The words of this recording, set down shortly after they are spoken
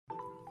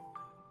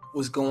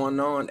What's going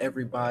on,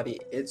 everybody?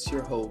 It's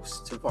your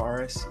host,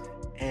 Tavares,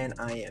 and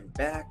I am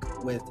back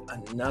with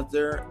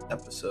another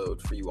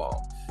episode for you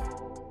all.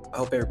 I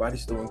hope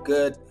everybody's doing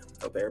good.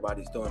 Hope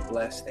everybody's doing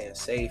blessed, staying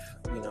safe,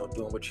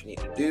 doing what you need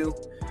to do.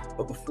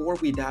 But before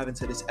we dive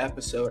into this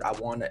episode, I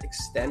want to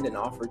extend an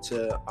offer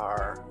to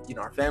our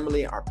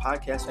family. Our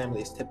podcast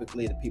family is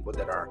typically the people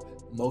that are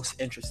most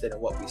interested in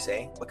what we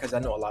say, because I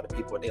know a lot of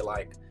people, they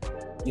like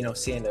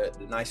seeing the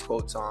nice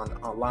quotes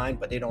online,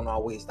 but they don't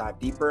always dive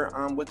deeper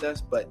with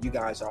us. But you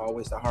guys are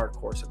always the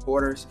hardcore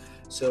supporters.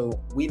 So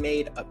we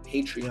made a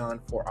Patreon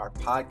for our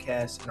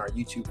podcast and our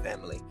YouTube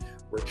family.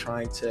 We're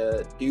trying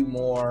to do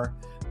more,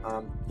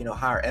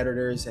 hire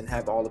editors and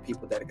have all the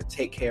people that could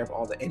take care of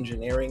all the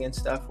engineering and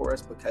stuff for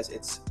us, because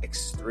it's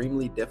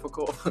extremely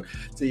difficult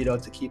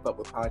to keep up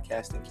with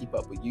podcasting, keep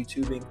up with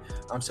YouTubing.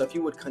 So if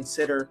you would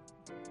consider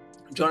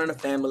joining a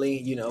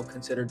family,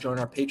 consider joining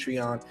our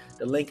Patreon.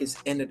 The link is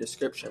in the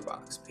description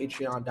box,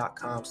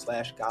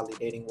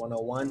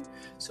 patreon.com/godlydating101.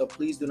 So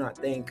please do not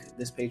think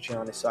this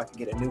Patreon is so I can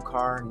get a new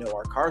car. No,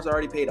 our car's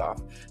already paid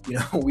off.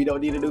 We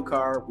don't need a new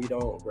car.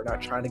 We're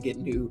not trying to get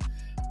new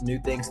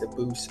things to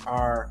boost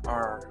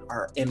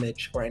our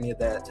image or any of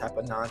that type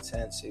of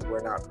nonsense.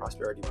 We're not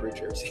prosperity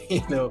preachers,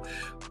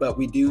 but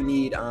we do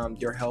need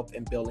your help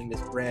in building this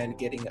brand,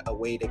 getting a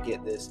way to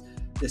get this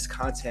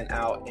content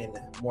out in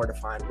more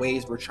defined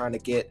ways. We're trying to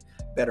get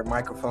better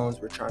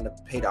microphones. We're trying to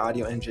pay the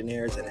audio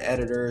engineers and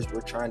editors.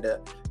 We're trying to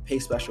pay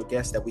special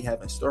guests that we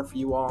have in store for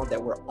you all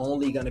that we're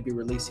only going to be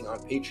releasing on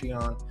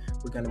Patreon.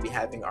 We're going to be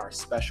having our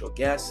special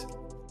guests,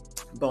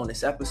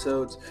 bonus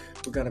episodes.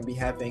 We're going to be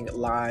having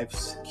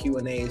lives,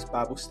 Q&As,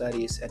 Bible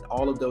studies, and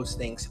all of those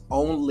things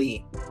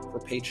only for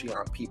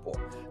Patreon people.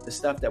 The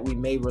stuff that we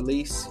may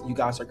release, you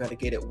guys are going to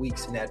get it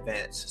weeks in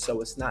advance. So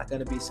it's not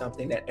going to be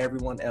something that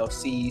everyone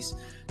else sees.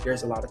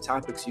 There's a lot of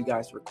topics you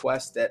guys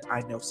request that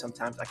I know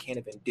sometimes I can't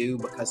even do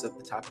because of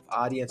the type of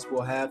audience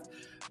we'll have.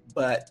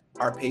 But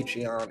our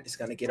Patreon is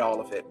going to get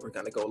all of it. We're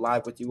going to go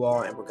live with you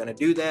all, and we're going to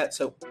do that.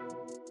 So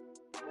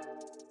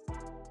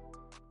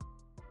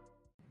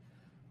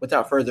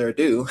without further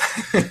ado,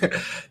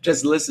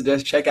 just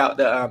check out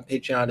the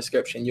Patreon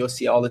description. You'll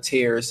see all the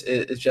tiers.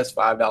 It's just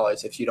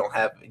 $5 if you don't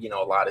have a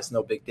lot. It's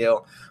no big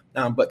deal,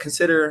 but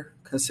consider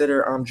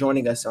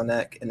joining us in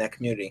that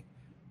community.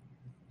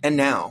 And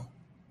now,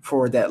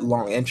 for that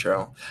long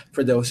intro,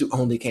 for those who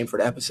only came for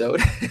the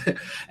episode,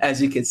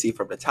 as you can see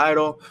from the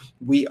title,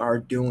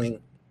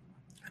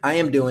 I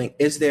am doing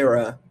Is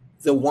There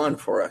the One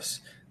for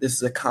Us? This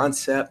is a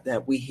concept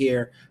that we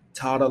hear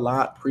taught a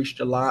lot,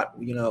 preached a lot,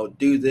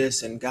 do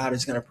this and God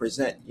is going to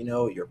present,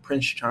 your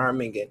Prince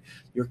Charming and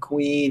your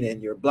queen and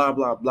your blah,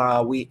 blah,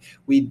 blah. We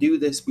do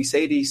this. We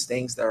say these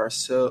things that are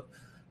so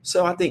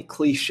I think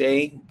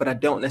cliche, but I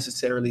don't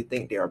necessarily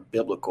think they are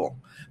biblical.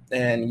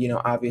 And,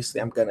 obviously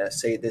I'm going to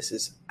say this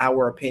is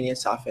our opinion.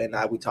 Safa and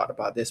I, we talked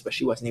about this, but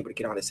she wasn't able to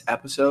get on this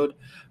episode.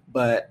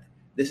 But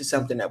this is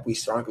something that we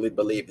strongly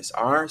believe is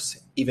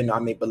ours, even though I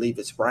may believe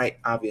it's right.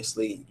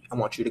 Obviously, I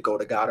want you to go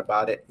to God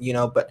about it,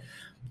 but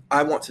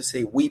I want to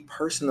say we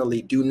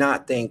personally do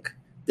not think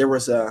there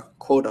was a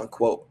quote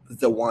unquote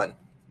the one.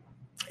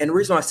 And the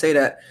reason I say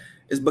that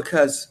is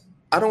because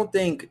I don't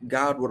think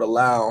God would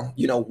allow,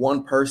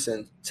 one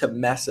person to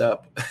mess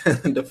up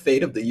the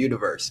fate of the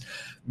universe,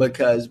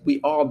 because we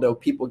all know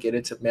people get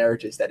into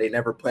marriages that they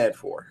never planned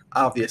for.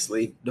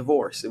 Obviously,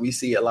 divorce. We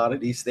see a lot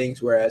of these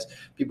things, whereas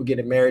people get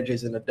in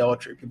marriages and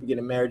adultery, people get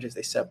in marriages,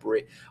 they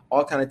separate,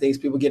 all kind of things.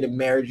 People get in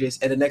marriages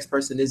and the next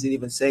person isn't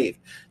even saved.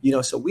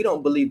 So we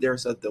don't believe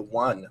there's the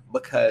one,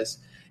 because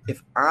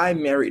if I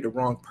married the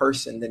wrong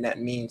person, then that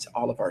means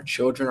all of our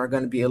children are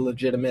going to be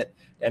illegitimate.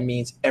 That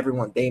means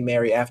everyone they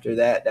marry after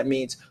that. That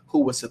means who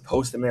was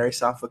supposed to marry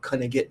Safa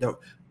couldn't get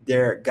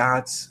their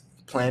God's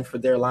plan for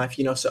their life.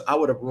 So I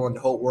would have ruined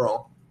the whole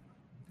world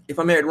if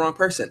I married the wrong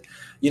person.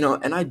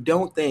 And I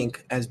don't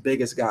think, as big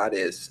as God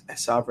is,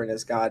 as sovereign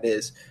as God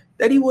is,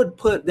 that he would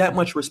put that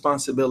much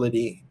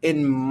responsibility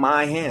in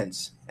my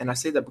hands. And I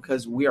say that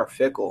because we are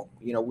fickle.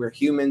 We're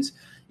humans.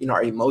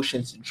 Our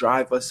emotions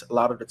drive us a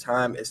lot of the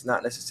time. It's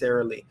not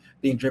necessarily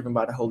being driven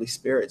by the Holy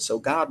Spirit. So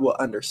God will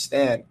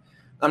understand.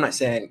 I'm not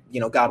saying,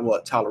 God will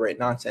tolerate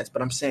nonsense,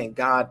 but I'm saying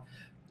God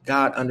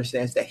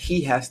understands that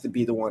he has to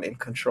be the one in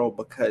control,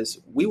 because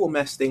we will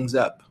mess things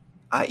up,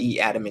 i.e.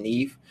 Adam and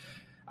Eve,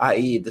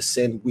 i.e. the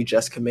sin we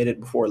just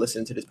committed before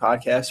listening to this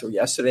podcast or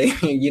yesterday.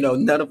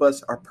 None of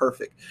us are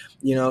perfect,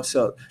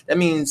 so that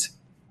means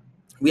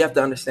we have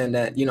to understand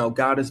that,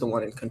 God is the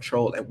one in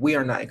control, and we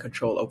are not in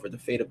control over the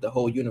fate of the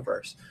whole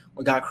universe.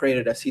 When God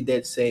created us, he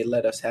did say,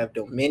 let us have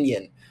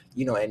dominion,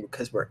 and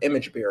because we're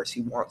image bearers,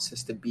 he wants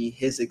us to be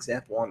his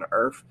example on the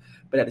earth.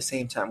 But at the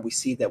same time, we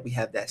see that we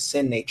have that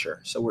sin nature.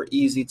 So we're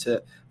easy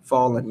to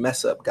fall and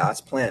mess up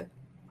God's plan.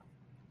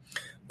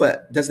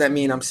 But does that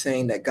mean I'm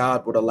saying that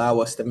God would allow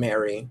us to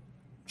marry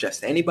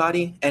just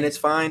anybody and it's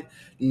fine?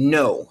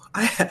 No,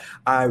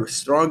 I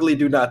strongly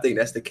do not think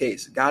that's the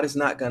case. God is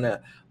not going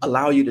to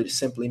allow you to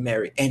simply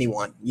marry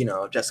anyone,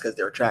 just because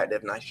they're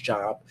attractive, nice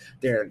job,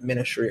 their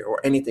ministry, or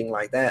anything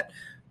like that.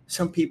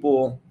 Some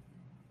people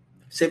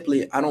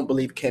simply, I don't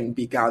believe can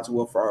be God's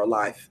will for our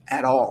life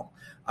at all.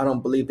 I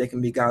don't believe they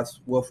can be God's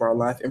will for our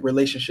life in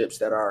relationships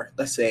that are,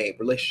 let's say,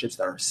 relationships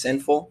that are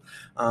sinful.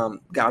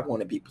 God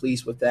won't be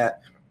pleased with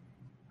that.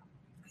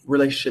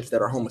 Relationships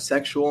that are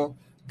homosexual,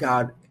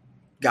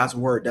 God's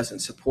word doesn't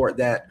support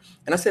that.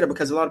 And I say that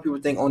because a lot of people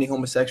think only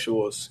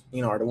homosexuals,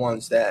 are the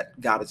ones that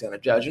God is going to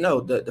judge. No,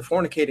 the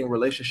fornicating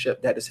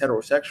relationship that is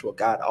heterosexual,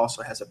 God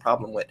also has a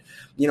problem with.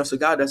 So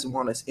God doesn't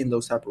want us in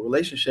those type of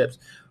relationships.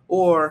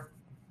 Or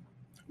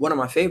one of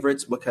my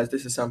favorites, because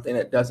this is something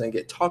that doesn't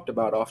get talked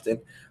about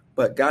often,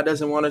 but God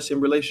doesn't want us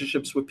in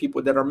relationships with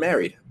people that are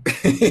married.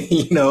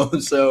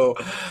 So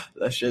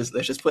let's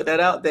just put that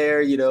out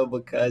there,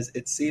 because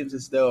it seems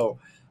as though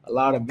a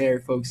lot of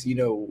married folks,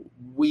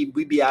 we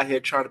be out here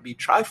trying to be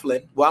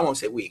trifling. Well, I won't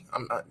say we.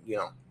 I'm not,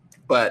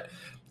 but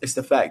it's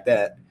the fact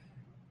that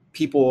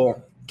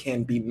people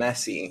can be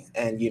messy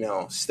and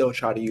still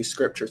try to use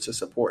scripture to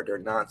support their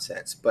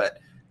nonsense. But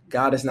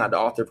God is not the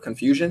author of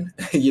confusion,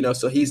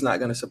 so he's not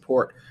going to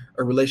support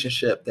a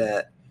relationship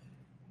that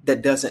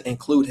doesn't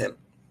include him.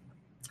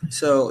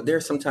 So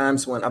there's some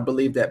times when I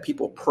believe that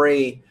people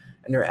pray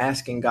and they're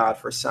asking God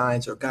for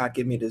signs, or God,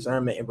 give me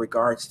discernment in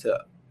regards to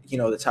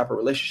the type of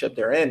relationship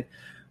they're in.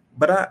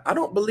 But I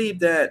don't believe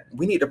that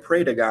we need to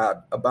pray to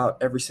God about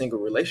every single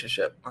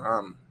relationship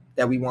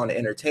that we want to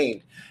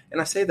entertain. And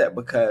I say that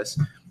because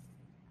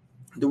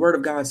the word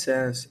of God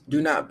says,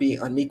 do not be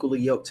unequally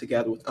yoked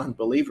together with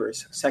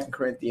unbelievers. 2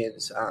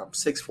 Corinthians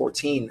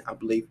 6:14, I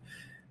believe.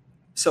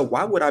 So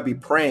why would I be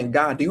praying,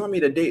 God, do you want me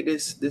to date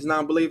this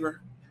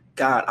non-believer?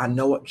 God, I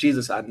know it.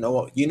 Jesus, I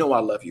know it. I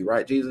love you,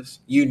 right, Jesus?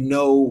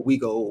 We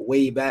go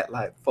way back,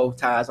 like four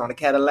tires on a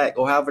Cadillac,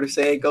 or however the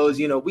saying goes.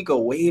 We go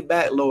way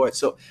back, Lord.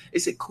 So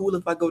is it cool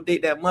if I go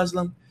date that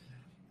Muslim?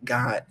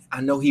 God,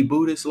 I know he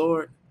Buddhist,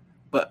 Lord,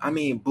 but I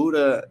mean,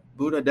 Buddha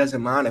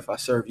doesn't mind if I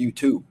serve you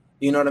too.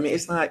 You know what I mean?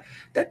 It's like,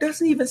 that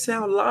doesn't even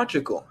sound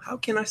logical. How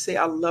can I say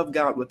I love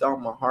God with all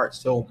my heart,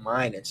 soul,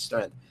 mind, and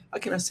strength? How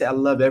can I say I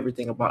love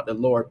everything about the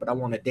Lord, but I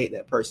want to date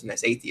that person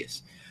that's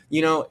atheist?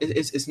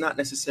 It's not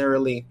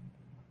necessarily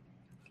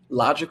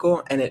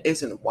logical, and it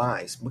isn't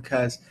wise,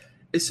 because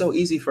it's so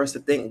easy for us to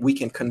think we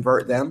can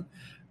convert them,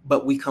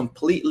 but we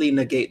completely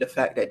negate the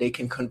fact that they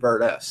can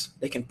convert us.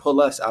 They can pull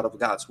us out of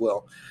God's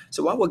will.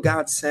 So why would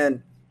God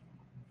send?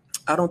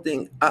 I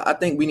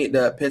think we need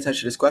to pay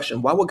attention to this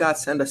question. Why would God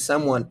send us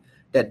someone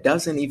that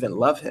doesn't even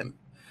love him?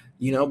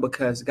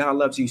 Because God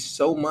loves you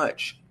so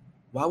much.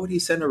 Why would he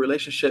send a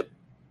relationship,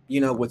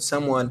 with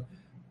someone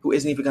who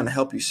isn't even going to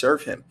help you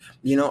serve him?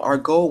 Our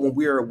goal when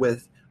we are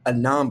with a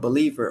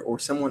non-believer or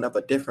someone of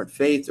a different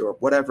faith or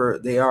whatever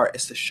they are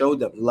is to show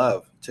them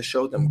love, to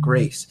show them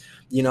grace,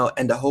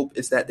 and the hope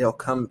is that they'll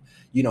come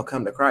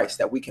to Christ,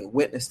 that we can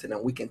witness to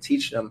them, we can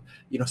teach them,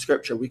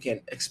 scripture, we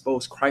can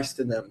expose Christ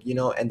to them,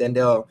 and then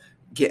they'll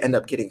end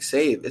up getting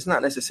saved. It's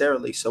not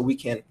necessarily so we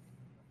can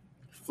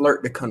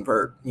flirt to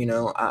convert.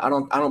 I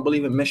don't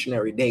believe in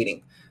missionary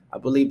dating. I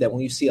believe that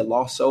when you see a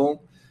lost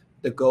soul,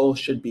 the goal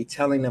should be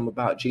telling them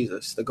about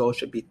Jesus. The goal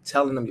should be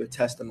telling them your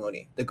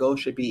testimony. The goal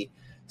should be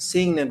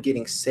seeing them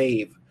getting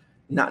saved,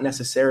 not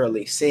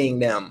necessarily seeing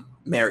them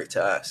married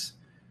to us.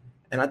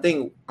 And I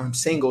think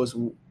singles,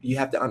 you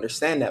have to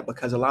understand that,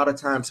 because a lot of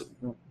times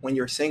when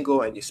you're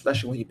single, and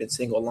especially when you've been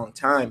single a long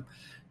time,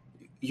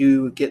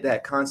 you get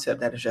that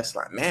concept that is just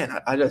like, man,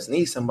 I just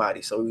need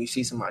somebody. So you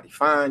see somebody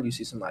fine, you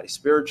see somebody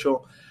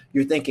spiritual,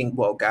 you're thinking,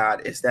 well,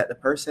 God, is that the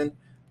person?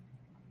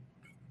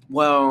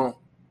 Well,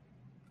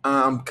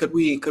 could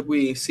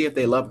we see if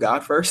they love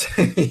God first?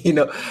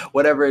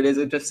 Whatever it is,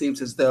 it just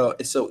seems as though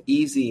it's so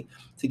easy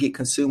to get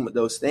consumed with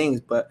those things,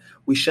 but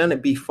we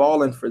shouldn't be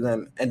falling for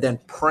them and then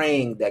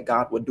praying that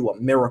God would do a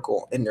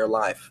miracle in their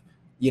life,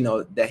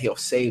 that he'll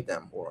save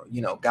them, or,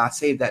 God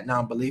save that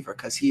non-believer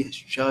because he is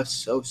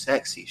just so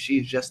sexy. She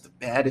is just the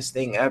baddest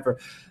thing ever.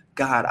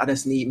 God, I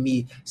just need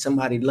me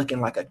somebody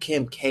looking like a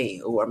Kim K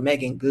or a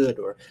Megan Good,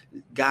 or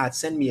God,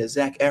 send me a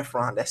Zac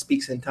Efron that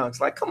speaks in tongues.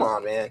 Like, come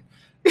on, man.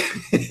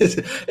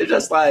 It's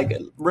just like,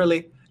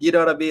 really, you know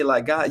what I mean?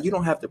 Like, God, you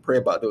don't have to pray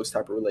about those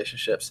type of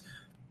relationships.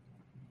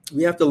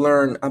 We have to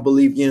learn, I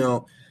believe,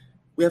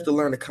 we have to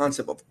learn the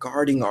concept of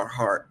guarding our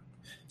heart.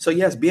 So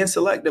yes, being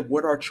selective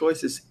with our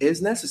choices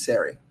is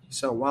necessary.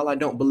 So while I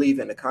don't believe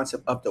in the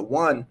concept of the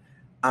one,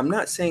 I'm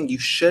not saying you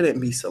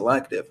shouldn't be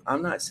selective.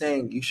 I'm not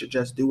saying you should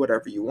just do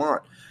whatever you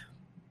want.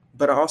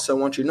 But I also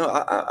want you to know,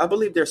 I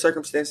believe there are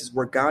circumstances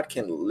where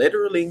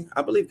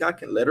I believe God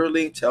can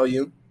literally tell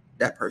you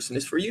that person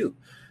is for you.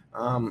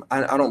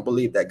 I don't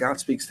believe that God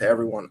speaks to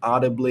everyone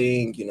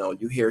audibly.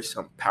 You hear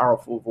some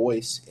powerful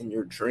voice in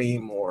your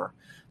dream, or,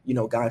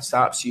 God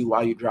stops you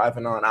while you're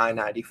driving on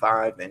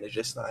I-95 and it's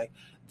just like,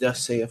 thus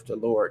saith the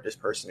Lord, this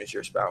person is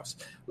your spouse.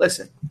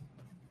 Listen,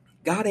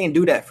 God ain't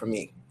do that for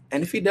me.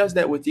 And if he does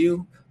that with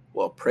you,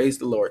 well, praise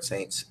the Lord,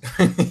 saints.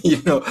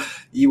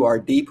 You are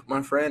deep,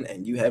 my friend,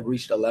 and you have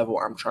reached a level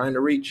I'm trying to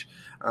reach.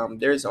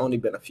 There's only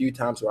been a few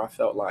times where I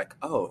felt like,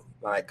 oh,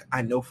 like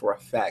I know for a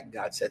fact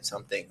God said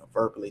something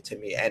verbally to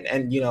me.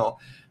 And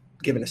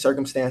given the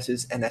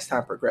circumstances. And as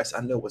time progressed,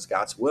 I knew it was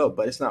God's will,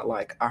 but it's not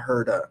like I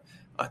heard a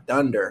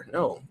thunder.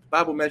 No, the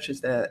Bible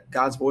mentions that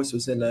God's voice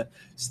was in a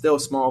still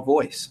small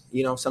voice.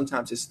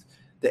 Sometimes it's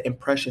the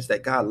impressions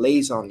that God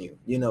lays on you.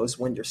 It's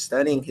when you're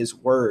studying his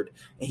word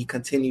and he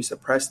continues to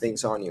press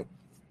things on you.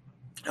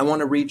 I want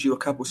to read you a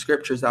couple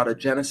scriptures out of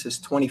Genesis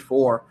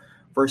 24,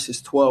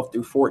 verses 12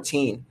 through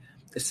 14.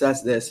 It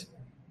says this,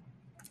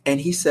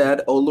 "And he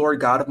said, O Lord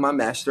God of my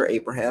master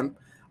Abraham,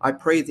 I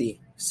pray thee,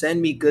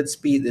 send me good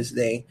speed this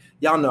day."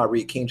 Y'all know I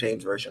read King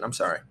James Version, I'm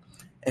sorry.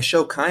 "And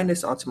show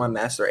kindness unto my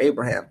master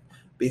Abraham.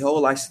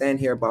 Behold, I stand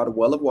here by the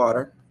well of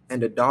water,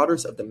 and the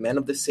daughters of the men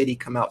of the city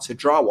come out to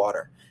draw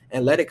water.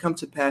 And let it come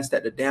to pass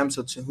that the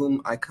damsel to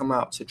whom I come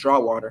out to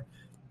draw water,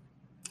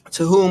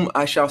 to whom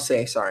I shall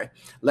say,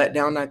 let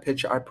down thy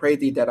pitcher, I pray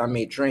thee, that I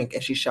may drink.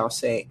 And she shall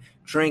say,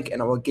 Drink,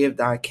 and I will give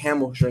thy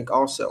camel drink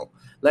also.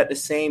 Let the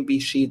same be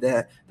she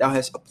that thou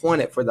hast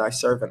appointed for thy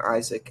servant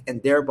Isaac,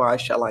 and thereby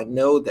shall I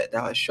know that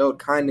thou hast showed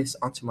kindness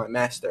unto my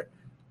master."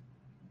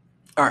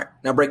 All right,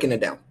 now breaking it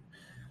down.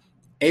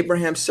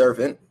 Abraham's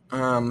servant,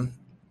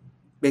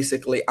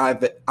 basically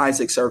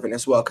Isaac's servant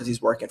as well, because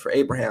he's working for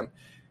Abraham.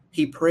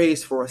 He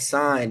prays for a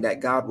sign that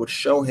God would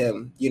show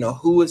him,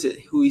 who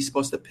he's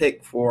supposed to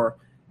pick for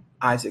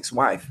Isaac's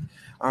wife.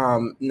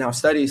 Now,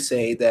 studies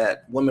say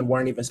that women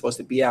weren't even supposed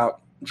to be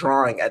out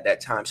drawing at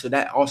that time. So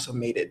that also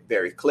made it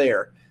very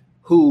clear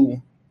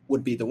who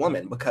would be the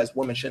woman, because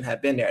women shouldn't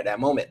have been there at that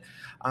moment.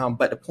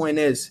 But the point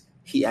is,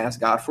 he asked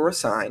God for a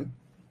sign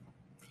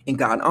and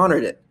God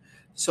honored it.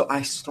 So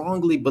I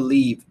strongly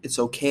believe it's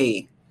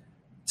okay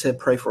to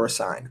pray for a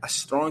sign. I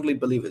strongly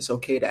believe it's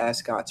okay to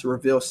ask God to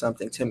reveal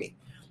something to me.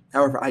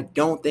 However, I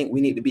don't think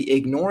we need to be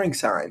ignoring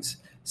signs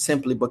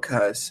simply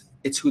because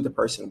it's who the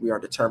person we are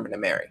determined to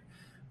marry.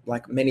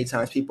 Like many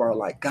times people are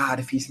like, God,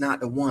 if he's not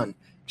the one,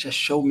 just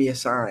show me a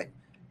sign.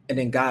 And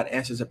then God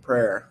answers a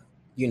prayer.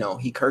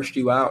 He cursed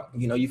you out.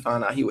 You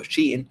found out he was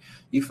cheating.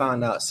 You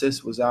found out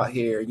sis was out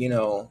here,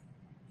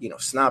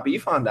 snobby. You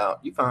found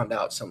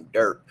out some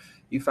dirt.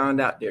 You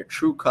found out their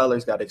true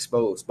colors got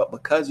exposed. But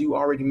because you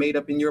already made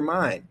up in your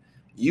mind,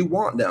 you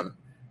want them,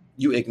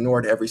 you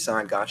ignored every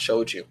sign God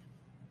showed you.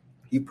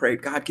 You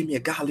prayed, God, give me a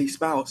godly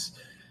spouse.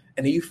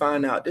 And then you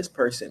find out this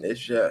person is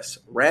just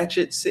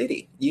ratchet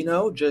city,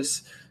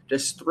 just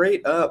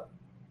straight up.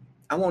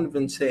 I won't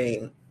even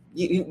say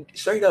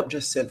straight up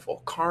just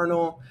sinful,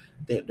 carnal.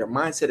 Their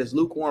mindset is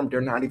lukewarm.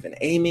 They're not even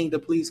aiming to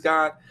please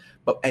God.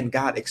 And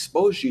God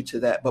exposed you to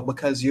that. But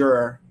because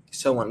you're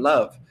so in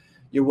love,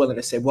 you're willing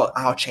to say, well,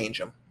 I'll change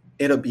them.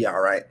 It'll be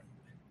all right.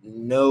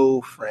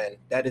 No, friend,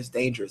 that is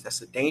dangerous.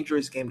 That's a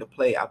dangerous game to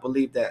play. I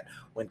believe that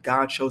when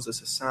God shows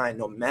us a sign,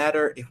 no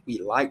matter if we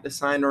like the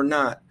sign or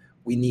not,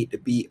 we need to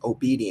be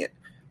obedient.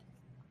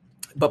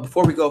 But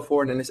before we go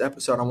forward in this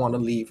episode, I want to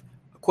leave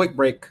a quick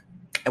break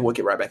and we'll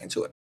get right back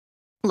into it.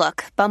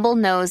 Look, Bumble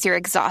knows you're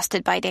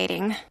exhausted by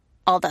dating.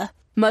 All the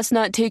must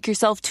not take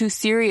yourself too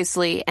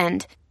seriously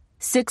and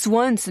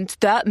 6'1" since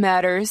that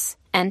matters.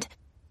 And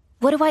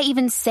what do I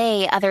even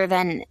say other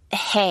than,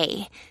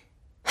 hey?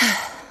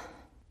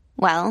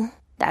 Well,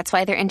 that's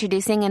why they're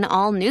introducing an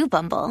all-new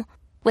Bumble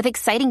with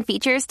exciting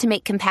features to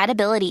make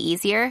compatibility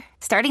easier,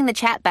 starting the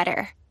chat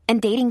better,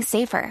 and dating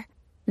safer.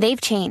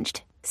 They've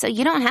changed, so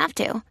you don't have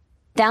to.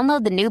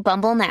 Download the new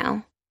Bumble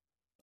now.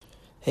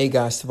 Hey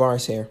guys,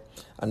 Tavares here.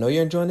 I know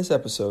you're enjoying this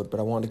episode, but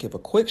I want to give a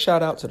quick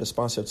shout out to the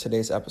sponsor of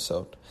today's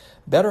episode.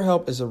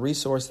 BetterHelp is a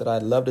resource that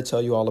I'd love to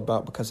tell you all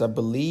about because I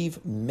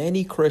believe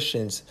many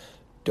Christians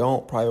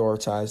don't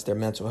prioritize their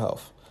mental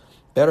health.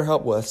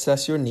 BetterHelp will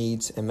assess your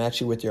needs and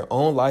match you with your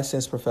own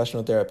licensed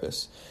professional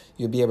therapist.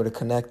 You'll be able to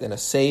connect in a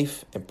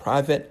safe and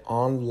private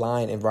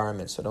online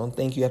environment, so don't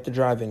think you have to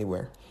drive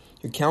anywhere.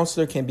 Your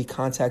counselor can be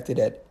contacted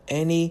at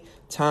any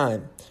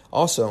time.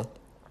 Also,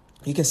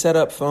 you can set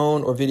up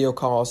phone or video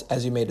calls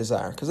as you may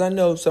desire, because I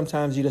know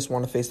sometimes you just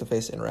want a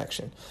face-to-face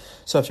interaction.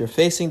 So if you're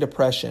facing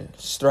depression,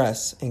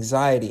 stress,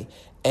 anxiety,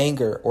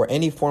 anger, or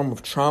any form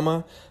of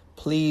trauma,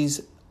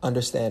 please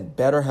understand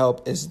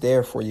BetterHelp is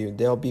there for you.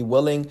 They'll be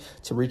willing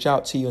to reach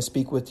out to you and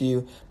speak with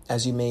you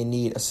as you may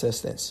need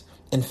assistance.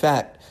 In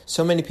fact,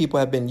 so many people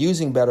have been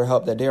using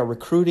BetterHelp that they are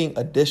recruiting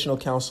additional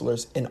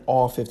counselors in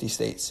all 50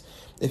 states.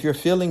 If you're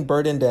feeling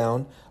burdened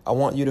down, I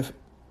want you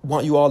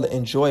all to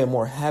enjoy a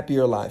more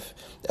happier life.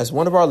 As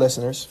one of our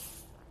listeners,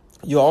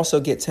 you'll also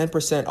get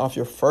 10% off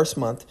your first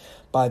month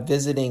by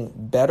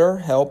visiting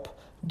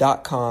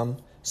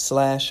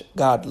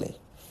betterhelp.com/godly.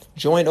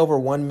 Join over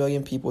 1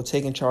 million people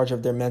taking charge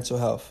of their mental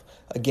health.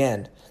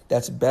 Again,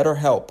 that's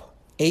BetterHelp,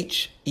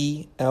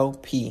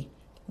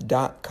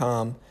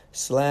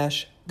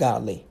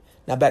 HELP.com/godly.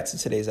 Now back to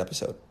today's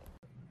episode.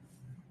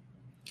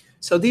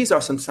 So these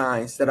are some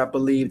signs that I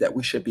believe that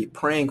we should be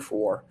praying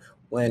for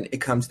when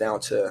it comes down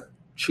to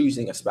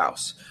choosing a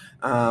spouse.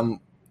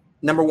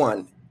 Number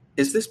one,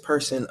 is this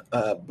person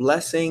a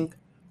blessing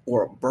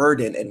or a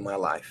burden in my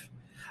life?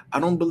 I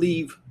don't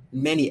believe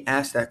many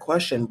ask that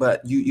question,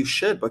 but you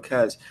should,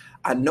 because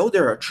I know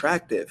they're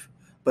attractive,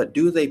 but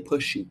do they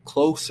push you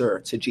closer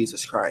to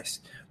Jesus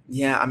Christ?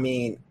 Yeah, I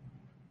mean,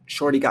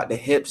 Shorty got the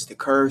hips, the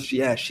curves.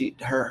 Yeah,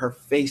 her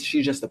face,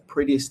 she's just the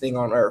prettiest thing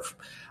on earth.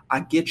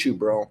 I get you,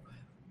 bro.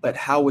 But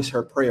how is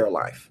her prayer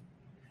life?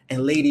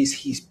 And ladies,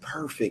 he's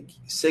perfect.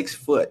 6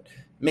 foot,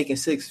 making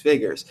six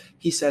figures.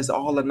 He says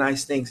all the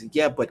nice things.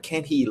 Yeah, but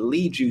can he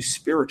lead you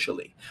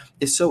spiritually?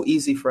 It's so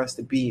easy for us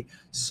to be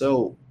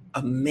so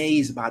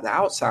amazed by the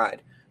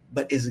outside.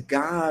 But is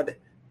God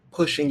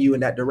pushing you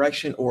in that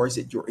direction, or is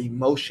it your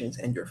emotions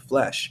and your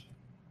flesh?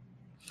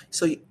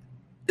 So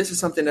this is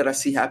something that I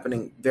see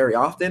happening very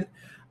often.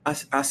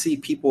 I see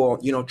people,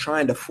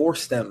 trying to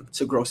force them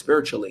to grow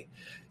spiritually.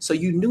 So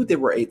you knew they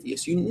were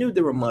atheists, you knew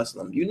they were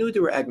Muslim, you knew they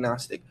were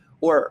agnostic,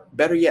 or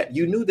better yet,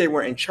 you knew they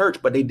were in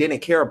church, but they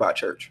didn't care about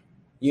church.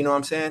 You know what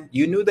I'm saying?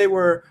 You knew they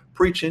were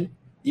preaching,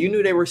 you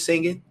knew they were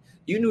singing,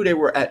 you knew they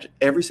were at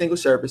every single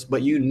service,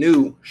 but you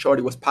knew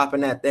Shorty was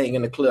popping that thing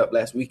in the club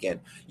last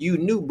weekend. You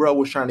knew bro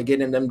was trying to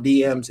get in them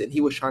DMs and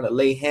he was trying to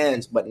lay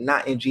hands, but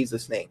not in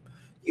Jesus' name.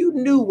 You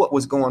knew what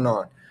was going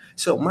on.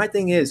 So my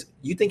thing is,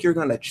 you think you're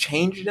going to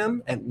change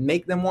them and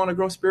make them want to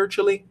grow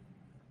spiritually?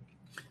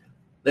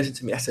 Listen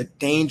to me. That's a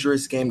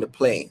dangerous game to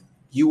play.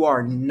 You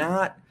are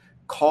not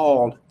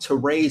called to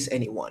raise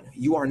anyone.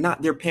 You are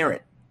not their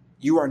parent.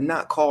 You are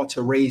not called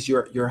to raise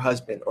your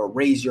husband or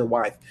raise your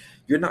wife.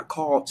 You're not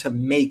called to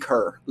make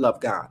her love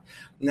God.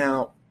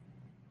 Now,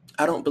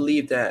 I don't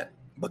believe that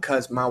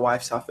because my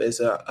wife's off is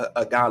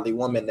a godly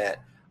woman that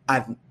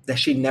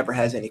she never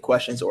has any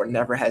questions or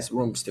never has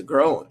rooms to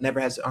grow, never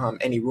has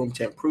any room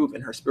to improve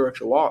in her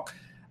spiritual walk.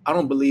 I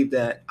don't believe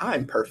that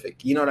I'm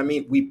perfect. You know what I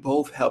mean? We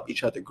both help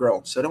each other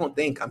grow. So don't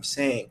think I'm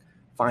saying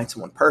find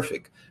someone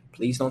perfect.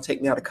 Please don't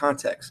take me out of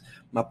context.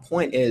 My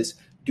point is,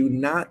 do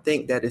not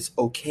think that it's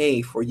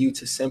okay for you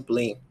to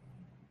simply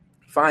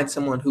find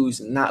someone who's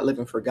not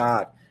living for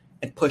God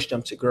and push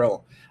them to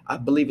grow. I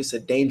believe it's a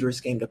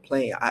dangerous game to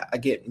play. I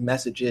get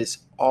messages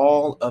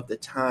all of the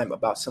time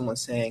about someone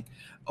saying,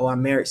 oh, I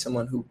married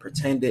someone who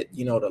pretended,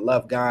 to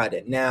love God,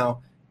 and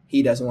now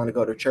he doesn't want to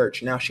go to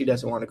church. Now she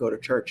doesn't want to go to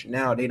church.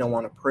 Now they don't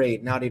want to pray.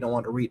 Now they don't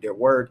want to read their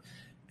word.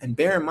 And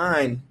bear in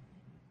mind,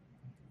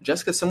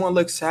 just because someone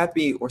looks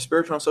happy or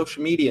spiritual on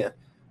social media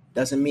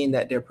doesn't mean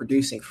that they're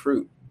producing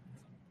fruit.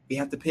 We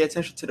have to pay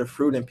attention to the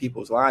fruit in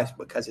people's lives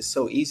because it's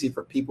so easy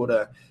for people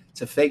to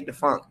fake the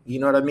funk. You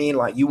know what I mean?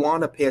 Like, you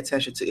want to pay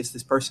attention to, is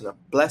this person a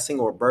blessing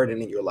or a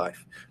burden in your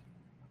life?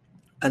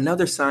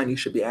 Another sign you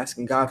should be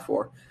asking God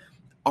for: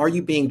 are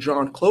you being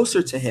drawn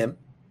closer to him?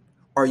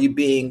 Are you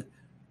being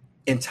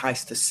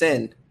enticed to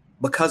sin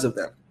because of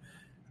them?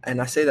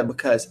 And I say that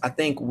because I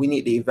think we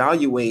need to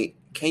evaluate,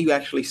 can you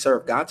actually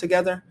serve God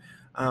together?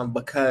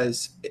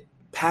 Because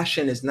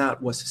passion is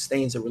not what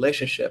sustains a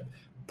relationship.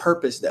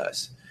 Purpose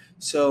does.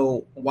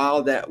 So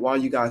while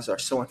you guys are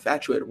so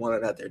infatuated with one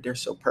another, they're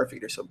so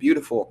perfect, they're so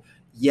beautiful,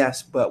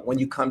 yes, but when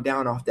you come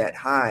down off that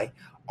high,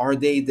 are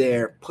they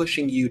there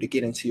pushing you to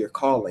get into your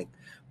calling?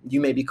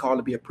 You may be called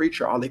to be a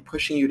preacher. Are they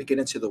pushing you to get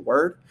into the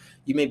word?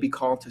 You may be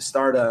called to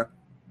start a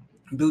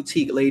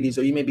boutique, ladies,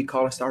 or you may be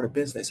called to start a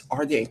business.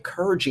 Are they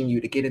encouraging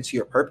you to get into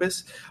your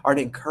purpose? Are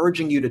they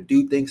encouraging you to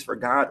do things for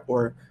God,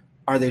 or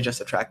are they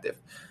just attractive?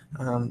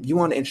 You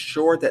want to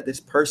ensure that this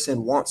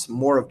person wants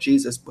more of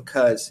Jesus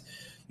because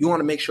you want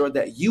to make sure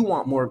that you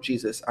want more of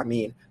Jesus.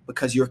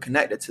 Because you're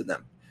connected to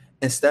them,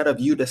 instead of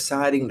you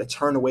deciding to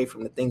turn away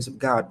from the things of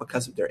God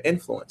because of their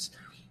influence.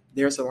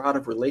 There's a lot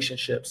of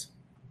relationships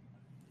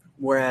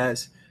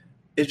whereas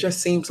it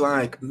just seems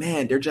like,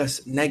 man, they're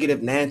just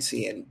negative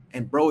Nancy,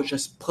 and bro is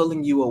just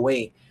pulling you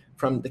away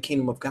from the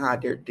kingdom of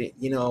God.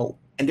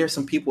 And there's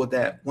some people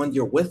that when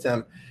you're with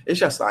them, it's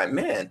just like,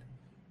 man,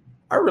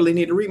 I really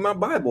need to read my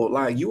Bible.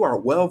 Like, you are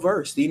well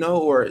versed, or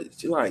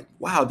you're like,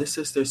 wow, this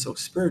sister is so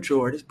spiritual,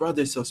 or this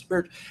brother is so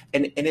spiritual.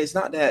 And it's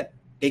not that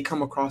they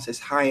come across as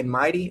high and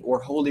mighty or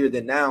holier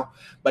than thou,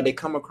 but they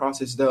come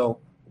across as though,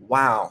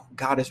 wow,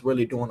 God is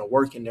really doing a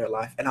work in their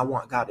life, and I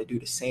want God to do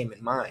the same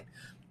in mine.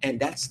 And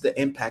that's the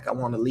impact I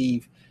want to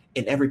leave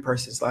in every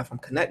person's life I'm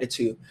connected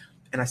to.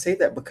 And I say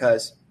that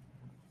because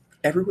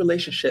every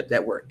relationship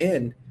that we're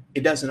in,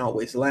 it doesn't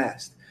always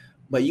last.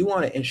 But you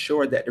want to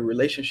ensure that the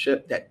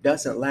relationship that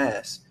doesn't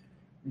last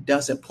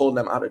doesn't pull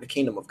them out of the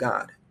kingdom of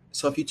God.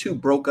 So if you two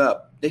broke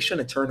up, they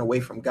shouldn't turn away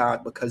from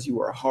God because you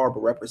were a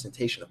horrible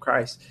representation of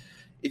Christ.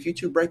 If you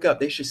two break up,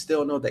 they should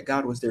still know that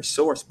God was their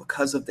source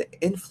because of the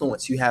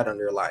influence you had on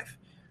their life.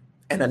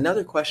 And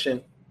another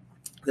question,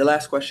 the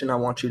last question I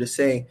want you to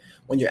say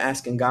when you're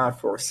asking God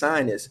for a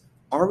sign is,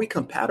 are we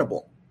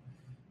compatible?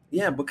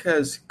 Yeah,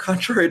 because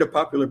contrary to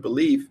popular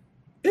belief,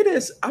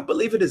 I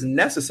believe it is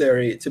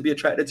necessary to be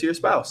attracted to your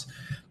spouse.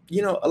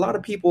 A lot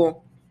of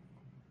people,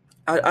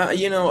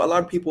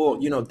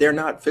 they're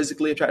not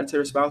physically attracted to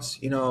their spouse.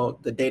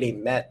 The day they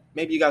met,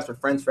 maybe you guys were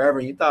friends forever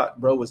and you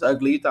thought bro was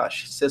ugly. You thought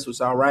sis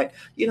was all right.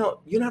 You're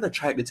not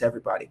attracted to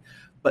everybody.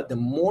 But the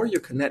more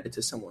you're connected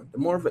to someone, the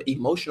more of an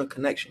emotional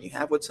connection you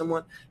have with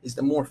someone is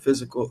the more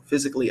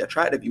physically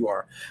attractive you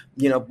are.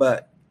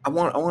 But I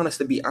want us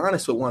to be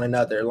honest with one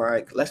another.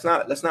 Like, let's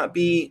not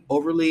be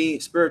overly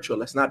spiritual.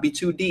 Let's not be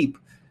too deep.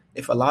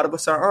 If a lot of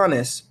us are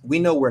honest, we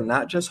know we're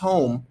not just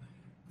home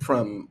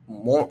from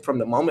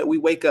the moment we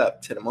wake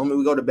up to the moment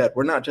we go to bed.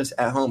 We're not just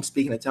at home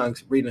speaking in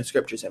tongues, reading the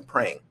scriptures, and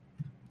praying.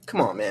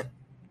 Come on, man.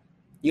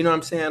 You know what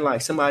I'm saying?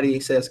 Like somebody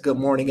says good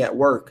morning at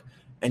work,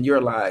 and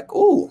you're like,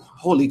 "Ooh,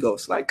 Holy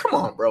Ghost!" Like, come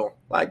on, bro.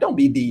 Like, don't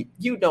be deep.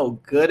 You know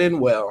good and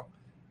well.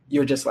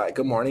 You're just like,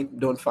 "Good morning,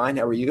 doing fine.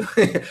 How are you?"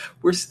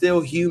 We're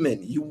still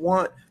human.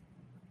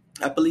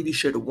 I believe you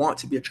should want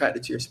to be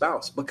attracted to your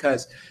spouse,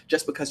 because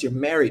just because you're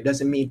married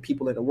doesn't mean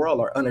people in the world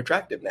are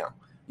unattractive now.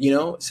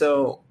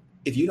 So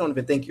if you don't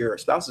even think your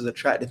spouse is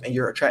attractive and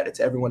you're attracted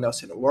to everyone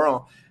else in the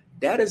world,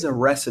 that is a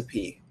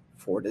recipe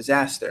for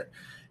disaster.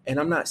 And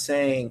I'm not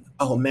saying,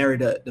 oh, marry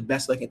the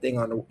best looking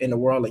thing in the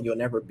world and you'll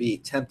never be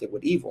tempted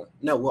with evil.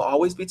 No, we'll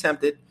always be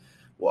tempted.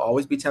 We'll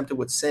always be tempted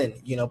with sin,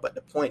 but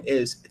the point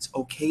is it's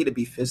okay to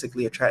be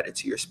physically attracted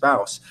to your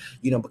spouse,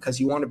 because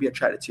you want to be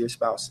attracted to your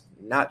spouse,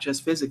 not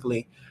just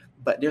physically,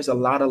 but there's a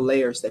lot of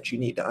layers that you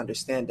need to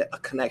understand that a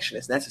connection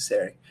is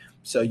necessary.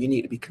 So you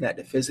need to be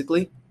connected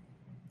physically.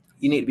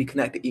 You need to be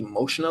connected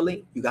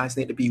emotionally. You guys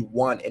need to be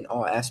one in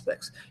all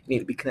aspects. You need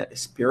to be connected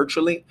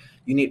spiritually.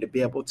 You need to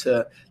be able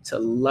to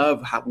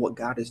love what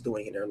God is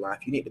doing in their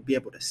life. You need to be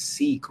able to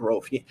see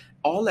growth.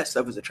 All that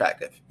stuff is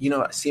attractive.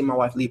 Seeing my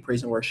wife lead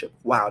praise and worship.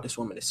 Wow, this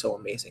woman is so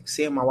amazing.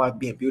 Seeing my wife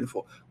being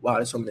beautiful. Wow,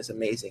 this woman is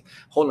amazing.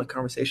 Holding a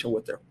conversation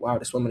with her. Wow,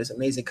 this woman is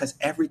amazing. Because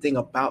everything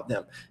about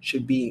them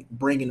should be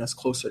bringing us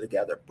closer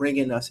together,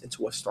 bringing us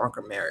into a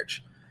stronger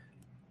marriage.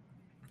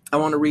 I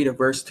want to read a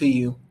verse to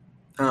you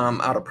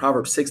out of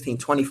Proverbs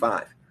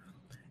 16:25.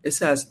 It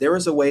says, "There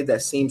is a way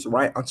that seems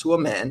right unto a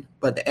man,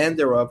 but the end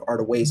thereof are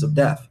the ways of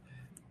death."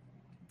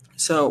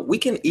 So we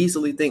can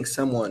easily think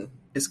someone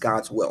is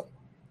God's will,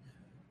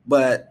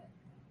 but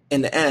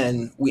in the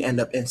end, we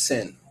end up in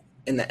sin.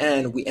 In the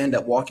end, we end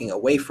up walking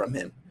away from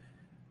him.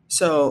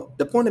 So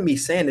the point of me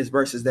saying this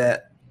verse is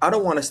that I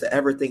don't want us to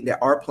ever think that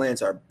our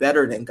plans are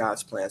better than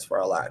God's plans for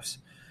our lives.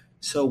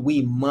 So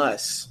we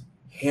must,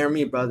 hear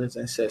me, brothers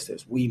and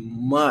sisters, we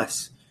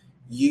must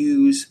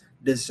use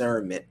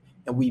discernment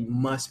and we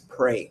must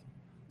pray.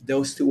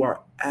 Those two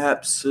are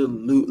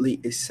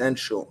absolutely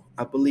essential.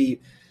 I believe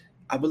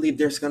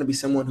there's going to be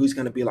someone who's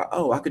going to be like,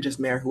 oh, I could just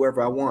marry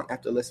whoever I want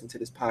after listening to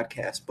this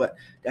podcast. But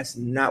that's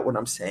not what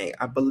I'm saying.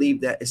 I believe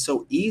that it's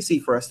so easy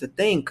for us to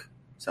think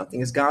something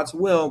is God's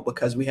will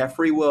because we have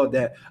free will,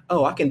 that,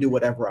 oh, I can do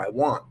whatever I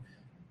want.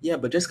 Yeah,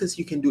 but just because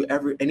you can do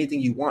anything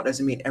you want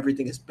doesn't mean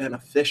everything is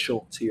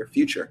beneficial to your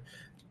future.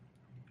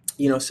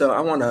 So I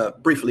want to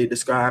briefly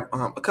describe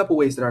a couple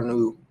ways that I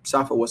knew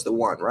Safa was the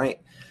one, right?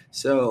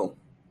 So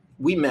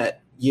we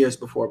met years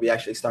before we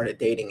actually started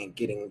dating and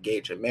getting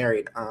engaged and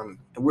married. And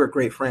we were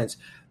great friends.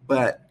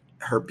 But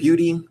her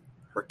beauty,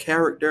 her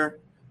character,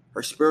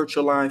 her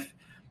spiritual life,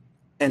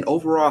 and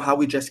overall how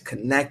we just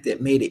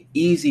connected made it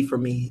easy for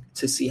me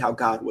to see how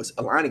God was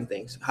aligning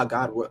things, how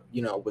God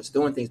was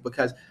doing things,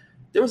 because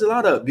there was a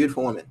lot of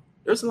beautiful women.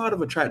 There's a lot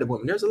of attractive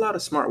women. There's a lot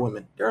of smart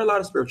women. There are a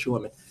lot of spiritual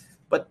women.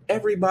 But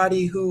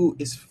everybody who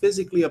is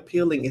physically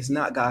appealing is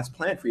not God's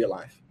plan for your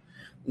life.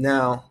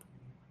 Now,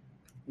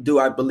 do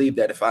I believe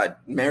that if I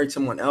married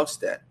someone else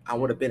that I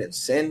would have been in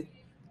sin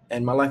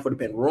and my life would have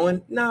been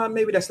ruined? No,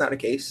 maybe that's not the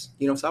case.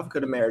 So I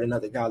could have married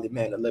another godly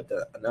man and lived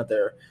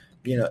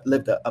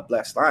a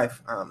blessed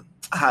life. I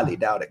highly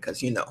doubt it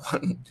because, no,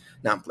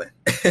 I'm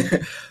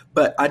playing.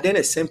 But I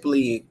didn't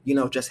simply,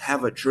 just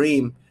have a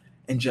dream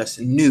and just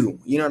knew,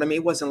 you know what I mean?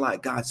 It wasn't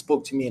like God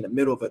spoke to me in the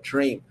middle of a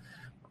dream.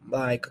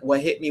 Like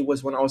what hit me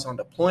was when I was on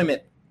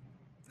deployment,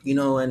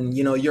 and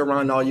you're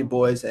around all your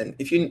boys, and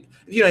if you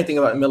know anything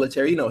about the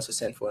military, it's a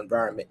sinful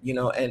environment,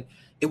 and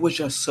it was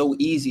just so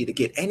easy to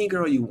get any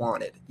girl you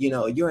wanted.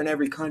 You're in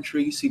every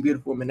country, you see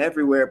beautiful women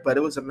everywhere, but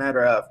it was a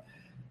matter of,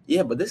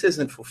 yeah, but this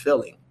isn't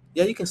fulfilling.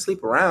 Yeah, you can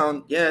sleep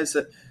around. Yeah, it's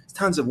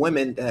tons of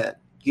women that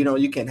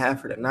you can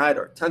have for the night,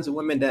 or tons of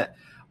women that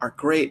are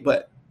great,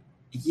 but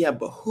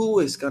who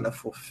is gonna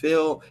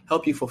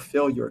help you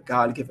fulfill your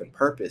God-given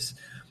purpose?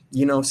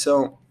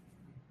 So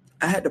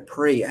I had to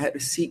pray. I had to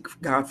seek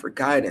God for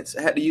guidance.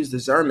 I had to use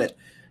discernment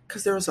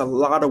because there was a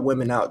lot of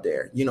women out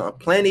there.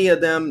 Plenty of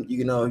them,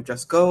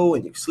 just go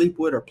and you sleep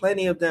with, or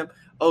plenty of them,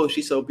 oh,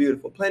 she's so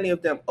beautiful. Plenty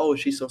of them, oh,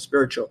 she's so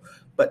spiritual.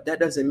 But that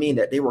doesn't mean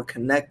that they were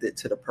connected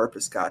to the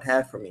purpose God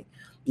had for me.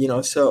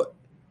 So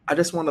I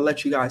just want to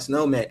let you guys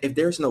know, man, if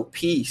there's no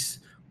peace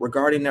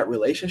regarding that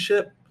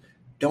relationship,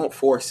 don't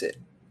force it.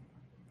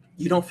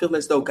 You don't feel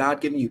as though God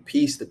giving you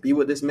peace to be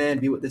with this man,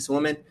 be with this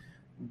woman.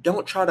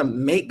 Don't try to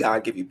make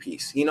God give you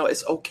peace.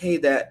 It's okay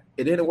that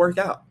it didn't work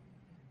out.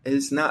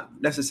 It's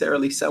not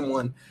necessarily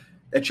someone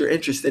that you're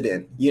interested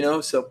in,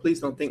 so please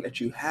don't think that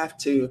you have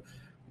to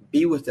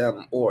be with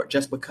them, or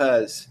just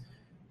because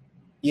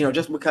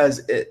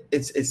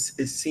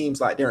it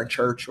seems like they're in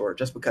church, or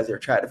just because they're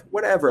attractive,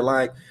 whatever.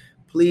 Like,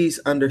 please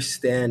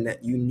understand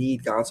that you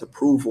need God's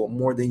approval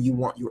more than you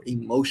want your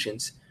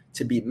emotions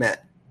to be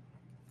met.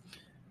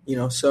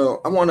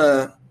 So I want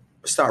to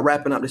start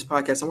wrapping up this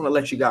podcast. I want to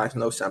let you guys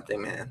know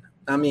something, man.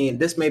 I mean,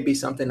 this may be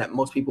something that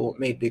most people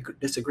may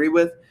disagree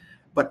with,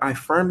 but I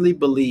firmly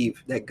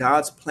believe that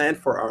God's plan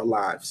for our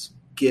lives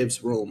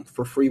gives room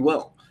for free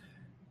will.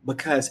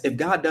 Because if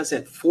God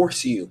doesn't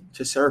force you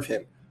to serve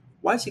him,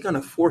 why is he going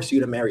to force you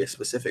to marry a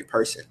specific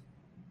person?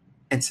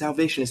 And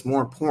salvation is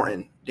more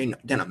important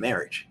than a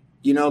marriage.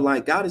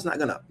 Like God is not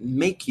going to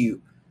make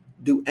you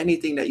do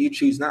anything that you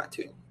choose not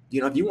to.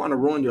 If you want to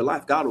ruin your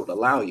life, God would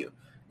allow you.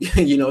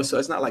 So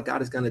it's not like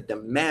God is going to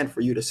demand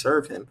for you to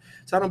serve him.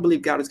 So I don't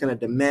believe God is going to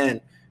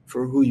demand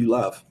for who you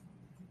love.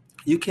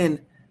 You can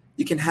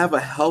have a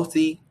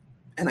healthy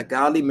and a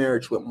godly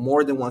marriage with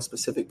more than one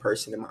specific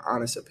person, in my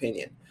honest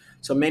opinion.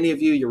 So many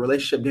of you, your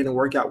relationship didn't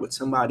work out with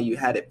somebody you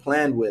had it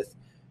planned with,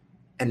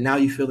 and now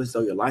you feel as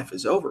though your life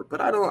is over.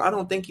 But I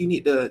don't think you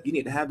need to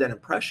have that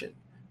impression.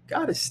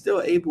 God is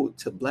still able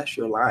to bless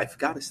your life.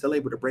 God is still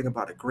able to bring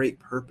about a great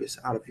purpose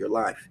out of your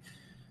life.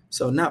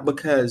 So not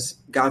because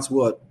God's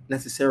will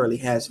necessarily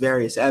has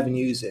various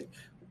avenues and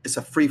it's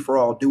a free for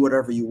all, do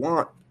whatever you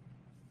want,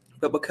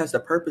 but because the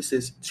purpose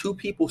is two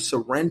people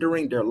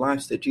surrendering their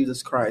lives to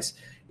Jesus Christ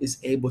is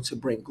able to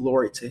bring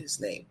glory to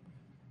his name.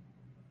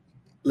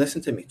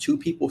 Listen to me, two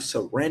people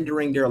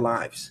surrendering their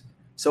lives.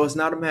 So it's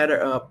not a matter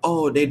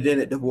of, they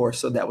didn't divorce,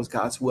 so that was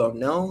God's will.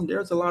 No,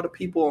 there's a lot of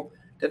people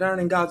that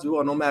aren't in God's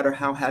will, no matter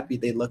how happy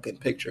they look in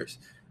pictures.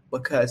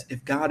 Because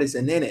if God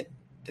isn't in it,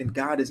 then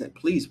God isn't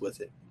pleased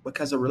with it.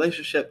 Because a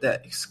relationship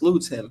that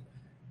excludes him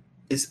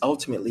is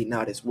ultimately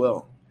not his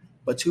will.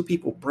 But two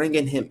people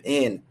bringing him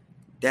in,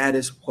 that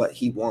is what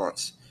he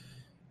wants.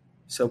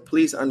 So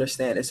please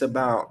understand, it's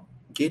about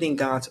getting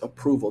God's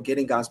approval,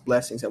 getting God's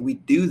blessings. And we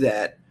do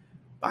that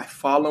by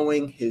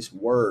following his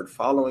word,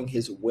 following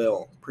his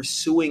will,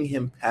 pursuing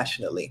him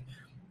passionately.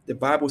 The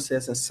Bible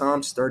says in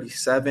Psalms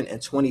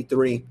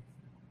 37:23,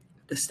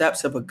 the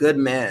steps of a good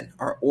man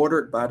are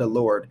ordered by the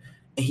Lord,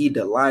 and he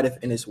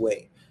delighteth in his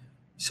way.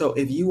 So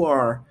if you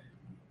are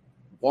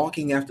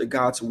walking after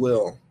God's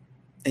will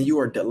and you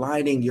are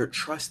delighting, you're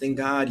trusting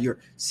God, you're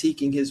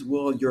seeking his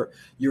will,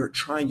 you're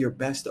trying your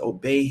best to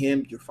obey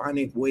him, you're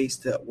finding ways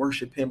to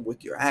worship him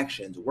with your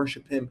actions,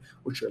 worship him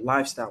with your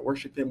lifestyle,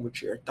 worship him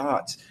with your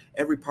thoughts.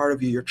 Every part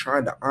of you're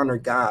trying to honor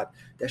God.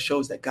 That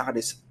shows that God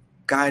is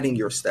guiding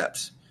your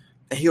steps.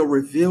 And he'll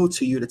reveal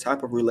to you the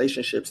type of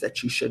relationships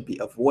that you should be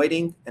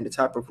avoiding and the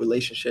type of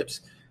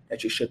relationships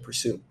that you should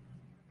pursue.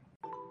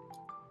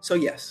 So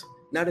yes,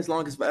 not as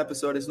long as the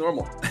episode is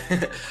normal.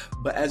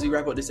 But as we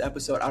wrap up this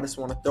episode, I just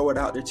want to throw it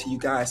out there to you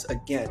guys.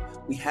 Again,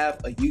 we have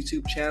a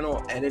YouTube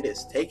channel and it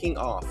is taking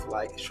off.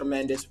 Like, it's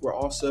tremendous. We're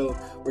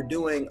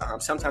doing,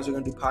 sometimes we're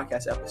going to do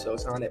podcast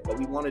episodes on it, but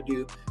we want to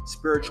do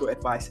spiritual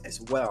advice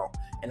as well.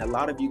 And a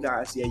lot of you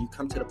guys, you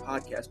come to the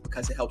podcast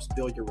because it helps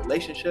build your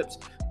relationships,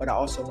 but I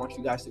also want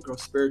you guys to grow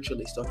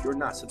spiritually. So if you're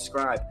not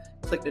subscribed,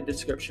 click the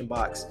description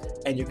box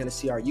and you're going to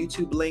see our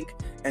YouTube link.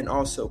 And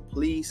also,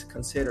 please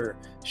consider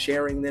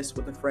sharing this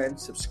with a friend,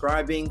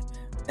 subscribing,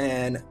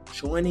 and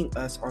joining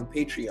us on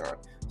Patreon.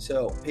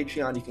 So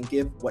Patreon, you can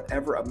give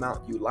whatever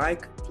amount you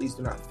like. Please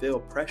do not feel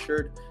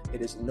pressured.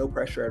 It is no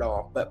pressure at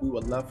all, but we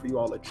would love for you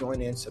all to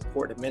join in,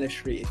 support the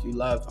ministry. If you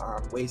love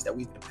ways that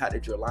we've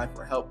impacted your life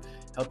or help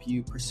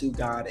you pursue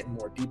God in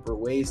more deeper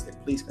ways, then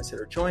please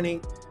consider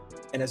joining.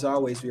 And as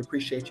always, we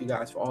appreciate you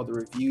guys for all the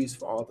reviews,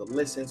 for all the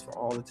listens, for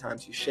all the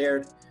times you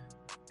shared.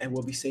 And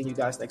we'll be seeing you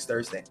guys next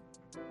Thursday.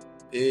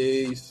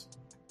 Peace.